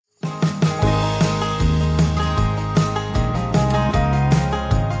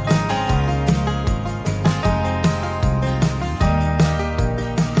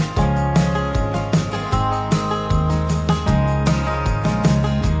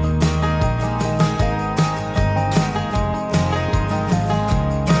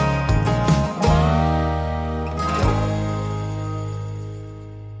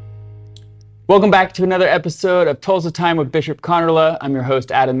Welcome back to another episode of Tulsa Time with Bishop Konderla. I'm your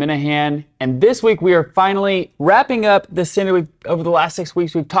host, Adam Minahan, and this week we are finally wrapping up the Synod. Over the last 6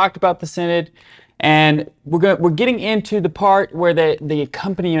 weeks, we've talked about the Synod, and we're getting into the part where the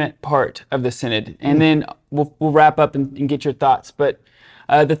accompaniment part of the Synod, and then we'll wrap up and get your thoughts. But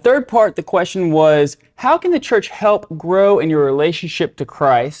the third part, the question was, how can the church help grow in your relationship to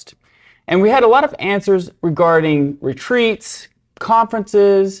Christ? And we had a lot of answers regarding retreats,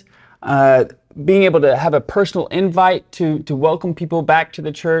 conferences, being able to have a personal invite to welcome people back to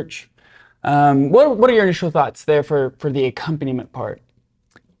the church. What are your initial thoughts there for the accompaniment part?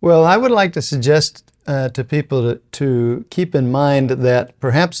 Well, I would like to suggest to people to keep in mind that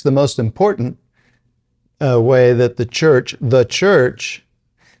perhaps the most important way that the church,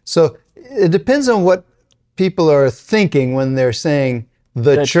 so it depends on what people are thinking when they're saying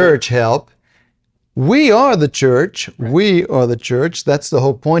the church help. We are the church. Right. We are the church. That's the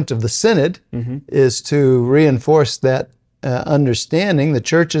whole point of the Synod, is to reinforce that understanding. The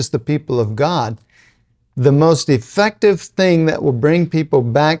church is the people of God. The most effective thing that will bring people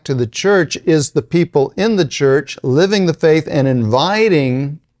back to the church is the people in the church living the faith and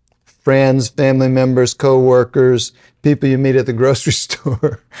inviting friends, family members, co-workers, people you meet at the grocery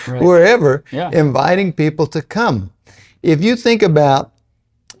store, wherever, inviting people to come. If you think about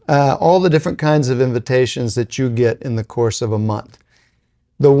all the different kinds of invitations that you get in the course of a month,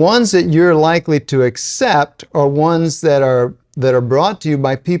 the ones that you're likely to accept are ones that are brought to you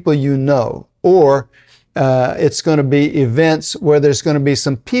by people you know, or it's going to be events where there's going to be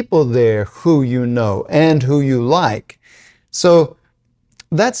some people there who you know and who you like. So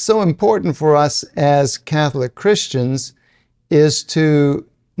that's so important for us as Catholic Christians, is to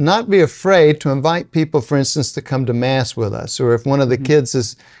not be afraid to invite people, for instance, to come to Mass with us, or if one of the kids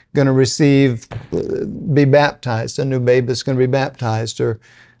is going to be baptized, a new baby is going to be baptized, or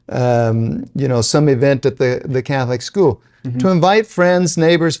some event at the Catholic school, to invite friends,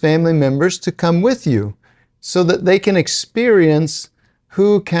 neighbors, family members to come with you, so that they can experience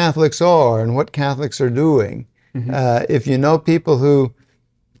who Catholics are and what Catholics are doing. If you know people who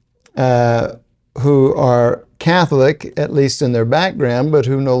are Catholic, at least in their background, but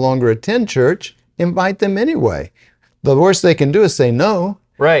who no longer attend church, invite them anyway. The worst they can do is say no.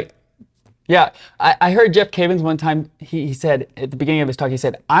 Right. Yeah. I heard Jeff Cavins one time, he said, at the beginning of his talk, he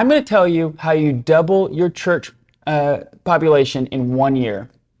said, I'm going to tell you how you double your church population in 1 year.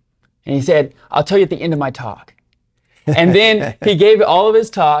 And he said, I'll tell you at the end of my talk. And then he gave all of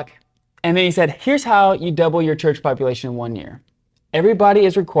his talk, and then he said, here's how you double your church population in 1 year. Everybody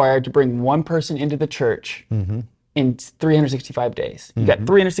is required to bring one person into the church in 365 days. You got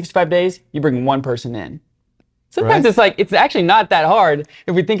 365 days, you bring one person in. Sometimes it's actually not that hard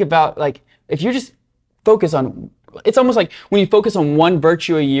if we think about, if you just focus on, it's almost like when you focus on one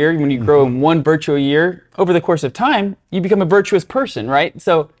virtue a year, when you grow in one virtue a year, over the course of time, you become a virtuous person, right?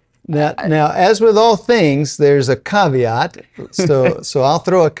 So now, as with all things, there's a caveat. So I'll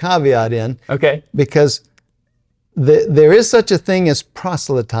throw a caveat in. Okay. Because there is such a thing as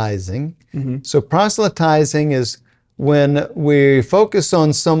proselytizing. So proselytizing is when we focus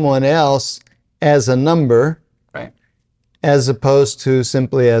on someone else as a number, as opposed to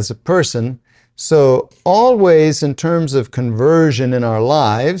simply as a person. So always, in terms of conversion in our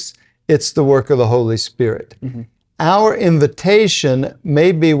lives, it's the work of the Holy Spirit. Our invitation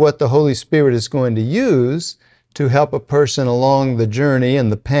may be what the Holy Spirit is going to use to help a person along the journey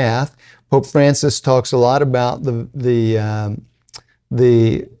and the path. Pope Francis talks a lot about the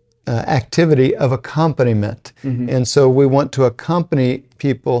activity of accompaniment. And so we want to accompany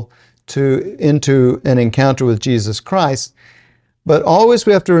people into an encounter with Jesus Christ. But always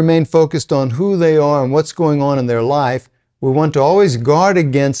we have to remain focused on who they are and what's going on in their life. We want to always guard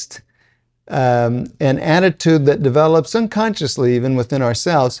against an attitude that develops unconsciously, even within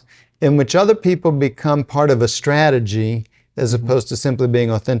ourselves, in which other people become part of a strategy, as opposed to simply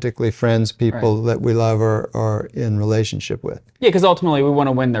being authentically friends, people that we love or are in relationship with. Yeah, because ultimately we want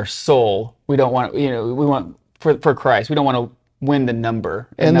to win their soul. We don't want, we want for Christ. We don't want to win the number.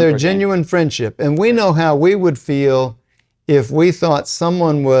 And their genuine friendship. And we know how we would feel if we thought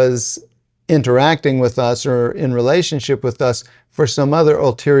someone was interacting with us or in relationship with us for some other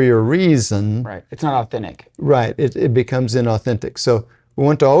ulterior reason. Right. It's not authentic. Right. It becomes inauthentic. So we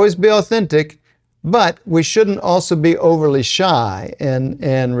want to always be authentic, but we shouldn't also be overly shy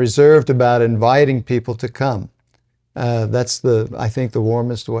and reserved about inviting people to come. That's I think the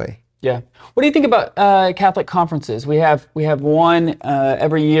warmest way. Yeah. What do you think about Catholic conferences? We have one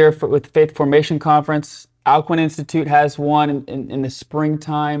every year with Faith Formation Conference. Alcuin Institute has one in the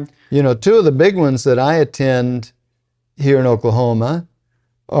springtime. You know, two of the big ones that I attend here in Oklahoma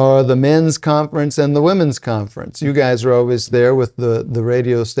are the men's conference and the women's conference. You guys are always there with the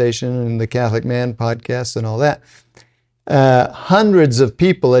radio station and the Catholic Man podcast and all that. Hundreds of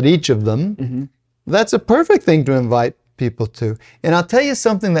people at each of them. Mm-hmm. That's a perfect thing to invite people to. And I'll tell you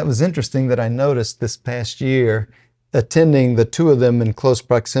something that was interesting that I noticed this past year, attending the two of them in close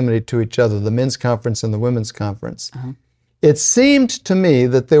proximity to each other, the men's conference and the women's conference. Uh-huh. It seemed to me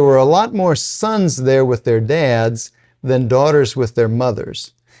that there were a lot more sons there with their dads than daughters with their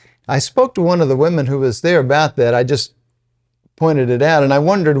mothers. I spoke to one of the women who was there about that. I just pointed it out, and I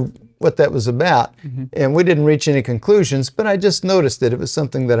wondered what that was about. Mm-hmm. And we didn't reach any conclusions, but I just noticed it. It was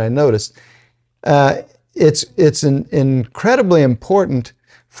something that I noticed. It's incredibly important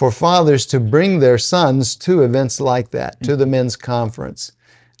for fathers to bring their sons to events like that, mm-hmm. to the men's conference,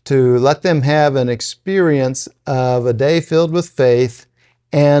 to let them have an experience of a day filled with faith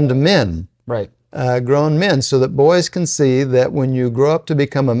and men. Right. Grown men, so that boys can see that when you grow up to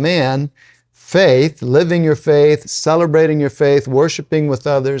become a man, faith, living your faith, celebrating your faith, worshiping with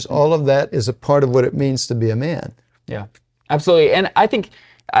others, all of that is a part of what it means to be a man. Yeah, absolutely. And I think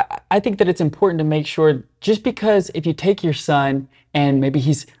that it's important to make sure, just because if you take your son and maybe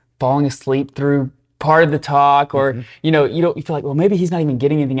he's falling asleep through part of the talk, or mm-hmm. You feel like, well, maybe he's not even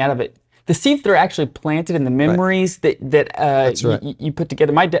getting anything out of it. The seeds that are actually planted in the memories right. that you put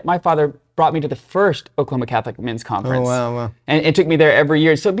together. My father brought me to the first Oklahoma Catholic Men's Conference. Oh, wow. And it took me there every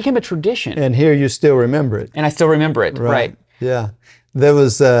year. So it became a tradition. And here you still remember it. And I still remember it, right. Yeah. There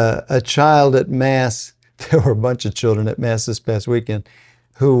was a child at Mass. There were a bunch of children at Mass this past weekend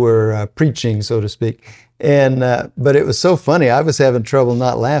who were preaching, so to speak. And but it was so funny. I was having trouble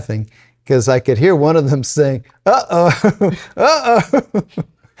not laughing because I could hear one of them saying, uh-oh, uh-oh.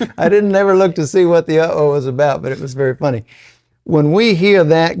 I didn't ever look to see what the uh-oh was about, but it was very funny. When we hear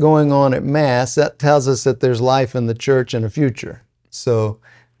that going on at Mass, that tells us that there's life in the church and a future. So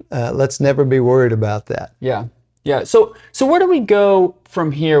let's never be worried about that. Yeah, yeah. So where do we go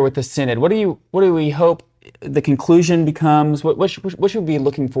from here with the Synod? What do we hope the conclusion becomes? What should we be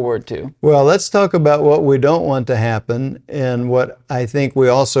looking forward to? Well, let's talk about what we don't want to happen, and what I think we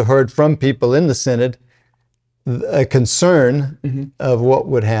also heard from people in the Synod. A concern mm-hmm. of what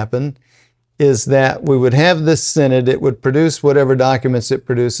would happen is that we would have this synod. It would produce whatever documents it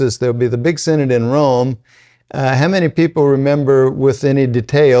produces. There'll be the big synod in Rome. How many people remember with any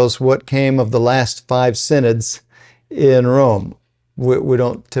details what came of the last 5 synods in Rome? We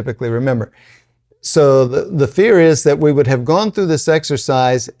don't typically remember. So the fear is that we would have gone through this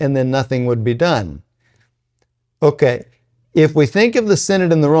exercise and then nothing would be done. Okay. If we think of the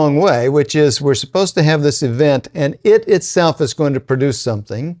Synod in the wrong way, which is we're supposed to have this event and it itself is going to produce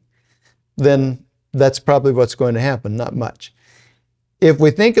something, then that's probably what's going to happen, not much. If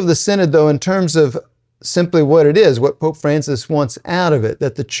we think of the Synod, though, in terms of simply what it is, what Pope Francis wants out of it,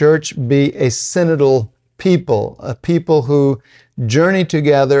 that the church be a synodal people, a people who journey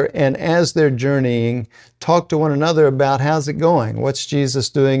together, and as they're journeying, talk to one another about how's it going? What's Jesus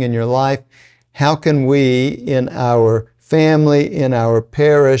doing in your life? How can we, in our family, in our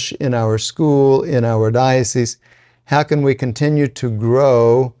parish, in our school, in our diocese, how can we continue to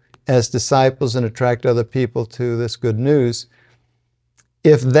grow as disciples and attract other people to this good news?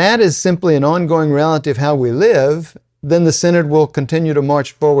 If that is simply an ongoing reality of how we live, then the Synod will continue to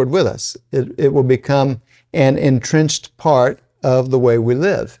march forward with us. It will become an entrenched part of the way we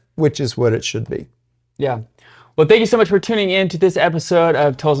live, which is what it should be. Yeah. Well, thank you so much for tuning in to this episode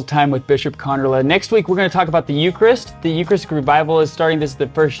of Tulsa Time with Bishop Konderla. Next week, we're going to talk about the Eucharist. The Eucharistic Revival is starting. This is the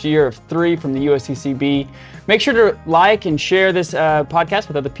first year of 3 from the USCCB. Make sure to like and share this podcast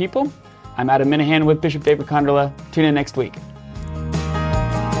with other people. I'm Adam Minahan with Bishop David Konderla. Tune in next week.